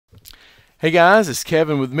Hey guys, it's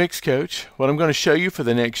Kevin with MixCoach. What I'm going to show you for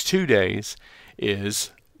the next 2 days is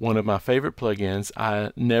one of my favorite plugins. I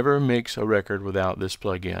never mix a record without this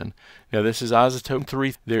plugin. Now this is iZotope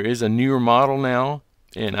 3. There is a newer model now,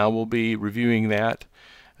 and I will be reviewing that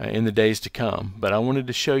in the days to come. But I wanted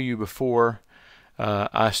to show you before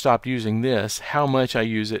I stopped using this how much I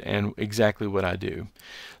use it and exactly what I do.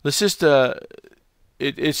 Let's just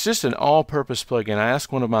it's just an all-purpose plugin. I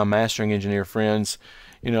asked one of my mastering engineer friends,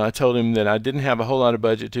 I told him that I didn't have a whole lot of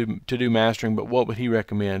budget to do mastering, but what would he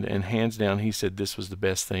recommend? And hands down, he said this was the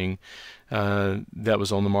best thing that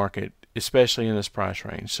was on the market, especially in this price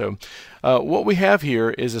range. So what we have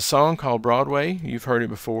here is a song called Broadway. You've heard it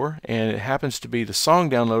before, and it happens to be the song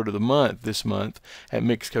download of the month this month at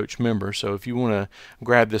MixCoach Member. So if you want to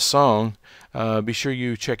grab this song, be sure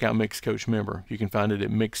you check out MixCoach Member. You can find it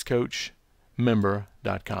at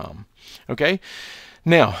MixCoachMember.com. Okay.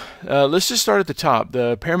 Now, let's just start at the top.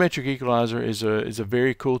 The Parametric Equalizer is a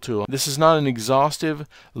very cool tool. This is not an exhaustive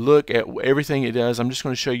look at everything it does. I'm just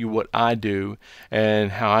going to show you what I do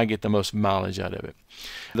and how I get the most mileage out of it.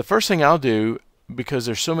 The first thing I'll do, because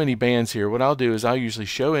there's so many bands here, what I'll do is I'll usually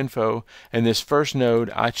show info, and this first node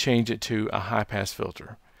I change it to a high-pass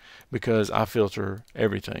filter because I filter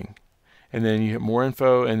everything. And then you hit more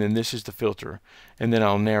info, and then this is the filter, and then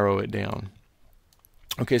I'll narrow it down.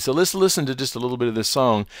 Okay, so let's listen to just a little bit of this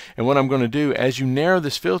song, and what I'm going to do, as you narrow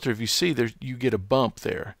this filter, if you see there, you get a bump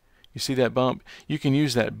there. You see that bump? You can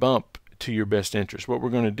use that bump to your best interest. What we're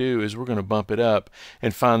going to do is we're going to bump it up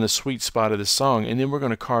and find the sweet spot of this song, and then we're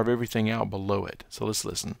going to carve everything out below it. So let's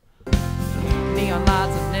listen. Neon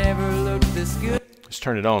lights have never looked this good. Let's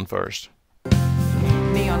turn it on first.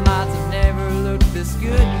 Neon lights have never looked this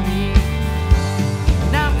good to me.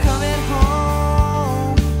 Now I'm coming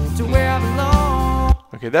home to where I belong.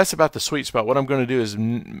 Okay, that's about the sweet spot. What I'm going to do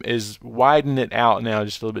is widen it out now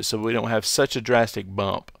just a little bit so we don't have such a drastic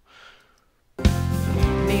bump.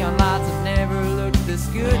 Neon lights have never looked this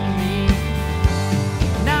good to me.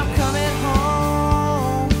 Now I'm coming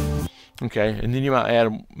home. Okay, and then you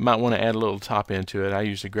might want to add a little top end to it. I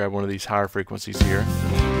usually grab one of these higher frequencies here.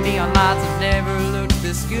 Neon lights have never looked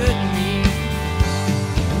this good to me.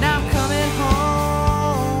 Now I'm coming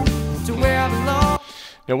home to where I belong.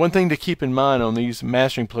 Now, one thing to keep in mind on these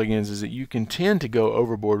mastering plugins is that you can tend to go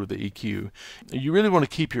overboard with the EQ. You really want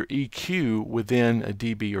to keep your EQ within a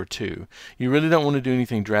dB or two. You really don't want to do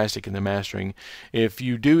anything drastic in the mastering. If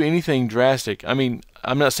you do anything drastic, I mean,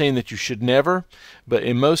 I'm not saying that you should never, but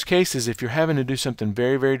in most cases, if you're having to do something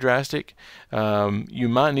very, very drastic, you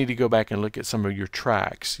might need to go back and look at some of your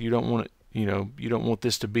tracks. You don't want it, you don't want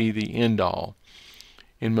this to be the end all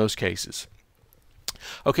in most cases.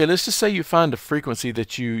 Okay, let's just say you find a frequency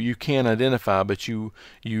that you can identify, but you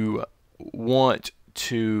want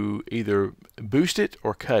to either boost it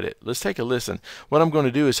or cut it. Let's take a listen. What I'm going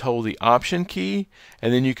to do is hold the Option key,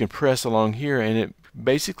 and then you can press along here, and it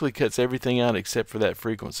basically cuts everything out except for that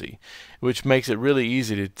frequency, which makes it really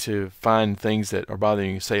easy to find things that are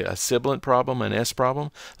bothering you, say a sibilant problem, an S problem.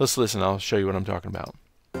 Let's listen. I'll show you what I'm talking about.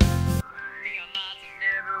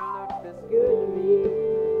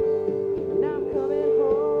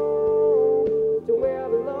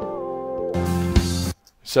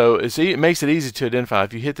 So it makes it easy to identify.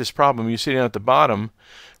 If you hit this problem, you see down at the bottom,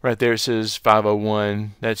 right there it says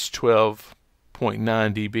 501. That's 12.9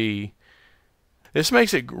 dB. This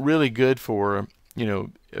makes it really good for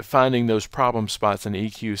finding those problem spots in the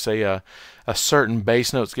EQ. Say a certain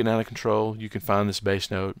bass note's getting out of control, you can find this bass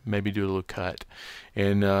note, maybe do a little cut,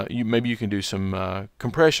 and maybe you can do some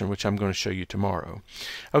compression, which I'm going to show you tomorrow.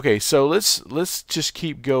 Okay, so let's just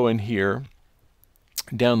keep going here.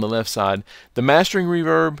 Down the left side, the mastering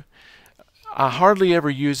reverb, I hardly ever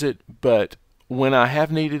use it, but when I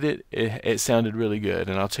have needed it, it sounded really good.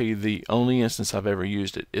 And I'll tell you, the only instance I've ever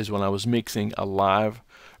used it is when I was mixing a live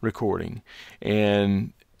recording,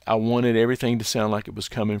 and I wanted everything to sound like it was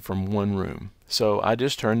coming from one room. So I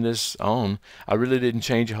just turned this on. I really didn't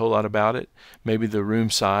change a whole lot about it. Maybe the room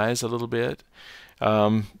size a little bit.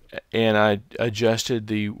 And I adjusted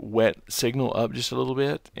the wet signal up just a little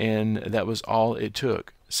bit, and that was all it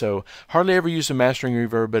took. So hardly ever use a mastering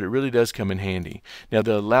reverb, but it really does come in handy. Now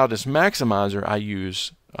the Loudest Maximizer I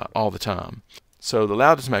use all the time. So the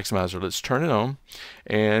Loudest Maximizer, let's turn it on,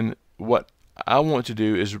 and what I want to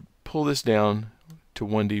do is pull this down to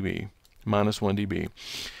 1 dB, minus 1 dB.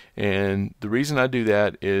 And the reason I do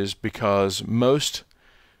that is because most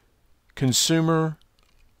consumer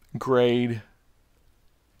grade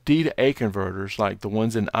D to A converters, like the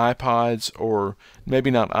ones in iPods, or maybe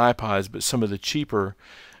not iPods, but some of the cheaper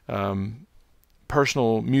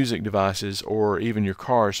personal music devices, or even your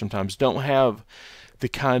car sometimes, don't have the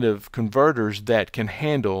kind of converters that can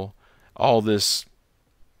handle all this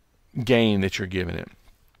gain that you're giving it.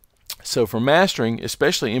 So for mastering,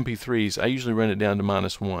 especially MP3s, I usually run it down to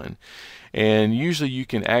 -1. And usually you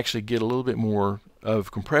can actually get a little bit more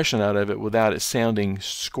of compression out of it without it sounding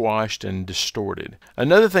squashed and distorted.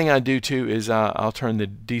 Another thing I do too is I'll turn the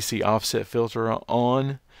DC offset filter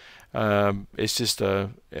on. It's just I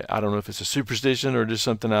don't know if it's a superstition or just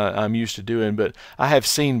something I'm used to doing, but I have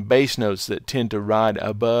seen bass notes that tend to ride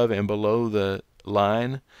above and below the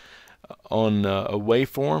line on a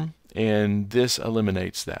waveform, and this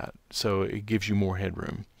eliminates that, so it gives you more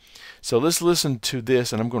headroom. So let's listen to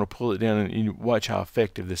this, and I'm going to pull it down and you watch how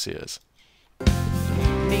effective this is.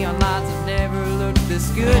 Neon lights have never looked this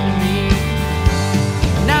good to me.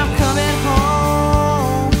 Now I'm coming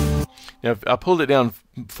home. Now I pulled it down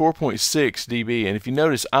 4.6 dB, and if you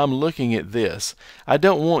notice, I'm looking at this. I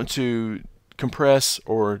don't want to compress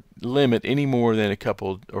or limit any more than a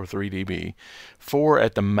couple or 3 dB, 4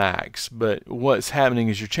 at the max. But what's happening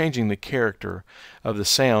is you're changing the character of the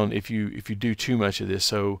sound if you do too much of this.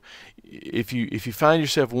 So if you find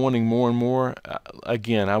yourself wanting more and more,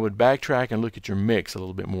 again, I would backtrack and look at your mix a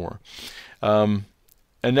little bit more.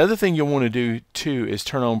 Another thing you'll want to do too is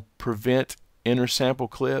turn on prevent inner sample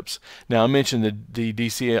clips. Now I mentioned the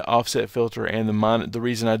DC offset filter and the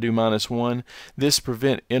reason I do -1. This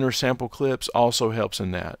prevent inner sample clips also helps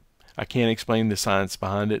in that. I can't explain the science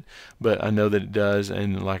behind it, but I know that it does,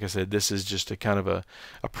 and like I said, this is just a kind of a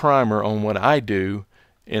primer on what I do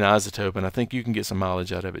in iZotope, and I think you can get some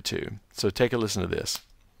mileage out of it too. So take a listen to this.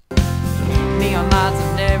 Neon lights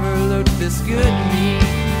have never looked this good to me.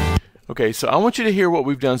 Okay, so I want you to hear what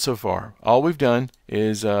we've done so far. All we've done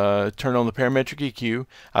is turn on the parametric EQ.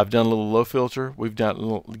 I've done a little low filter. We've got a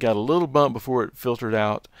little bump before it filtered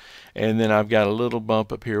out, and then I've got a little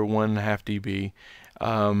bump up here, 1.5 dB.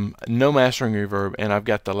 No mastering reverb, and I've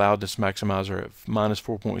got the Loudest Maximizer at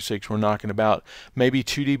 -4.6. We're knocking about maybe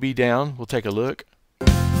 2 dB down. We'll take a look.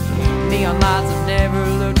 Neon lights have never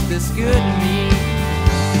looked this good to me.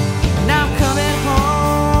 Now I'm coming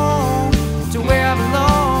home to where I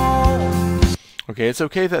belong. Okay, it's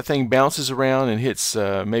okay if that thing bounces around and hits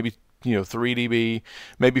maybe 3 dB,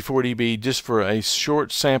 maybe 4 dB, just for a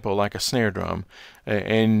short sample like a snare drum,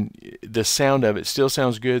 and the sound of it still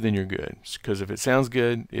sounds good, then you're good. Because if it sounds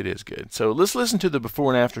good, it is good. So let's listen to the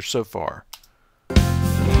before and after so far.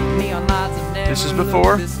 Neon lights have never This is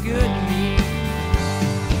before. looked this good to me.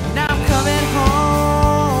 Now I'm coming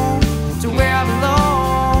home to where I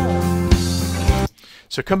belong.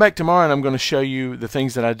 So come back tomorrow and I'm going to show you the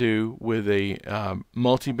things that I do with a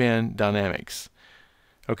multi-band dynamics.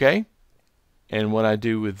 Okay? And what I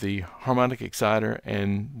do with the harmonic exciter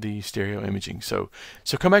and the stereo imaging. So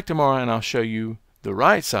come back tomorrow and I'll show you the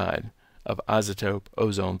right side of iZotope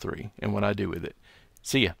Ozone 3 and what I do with it.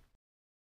 See ya.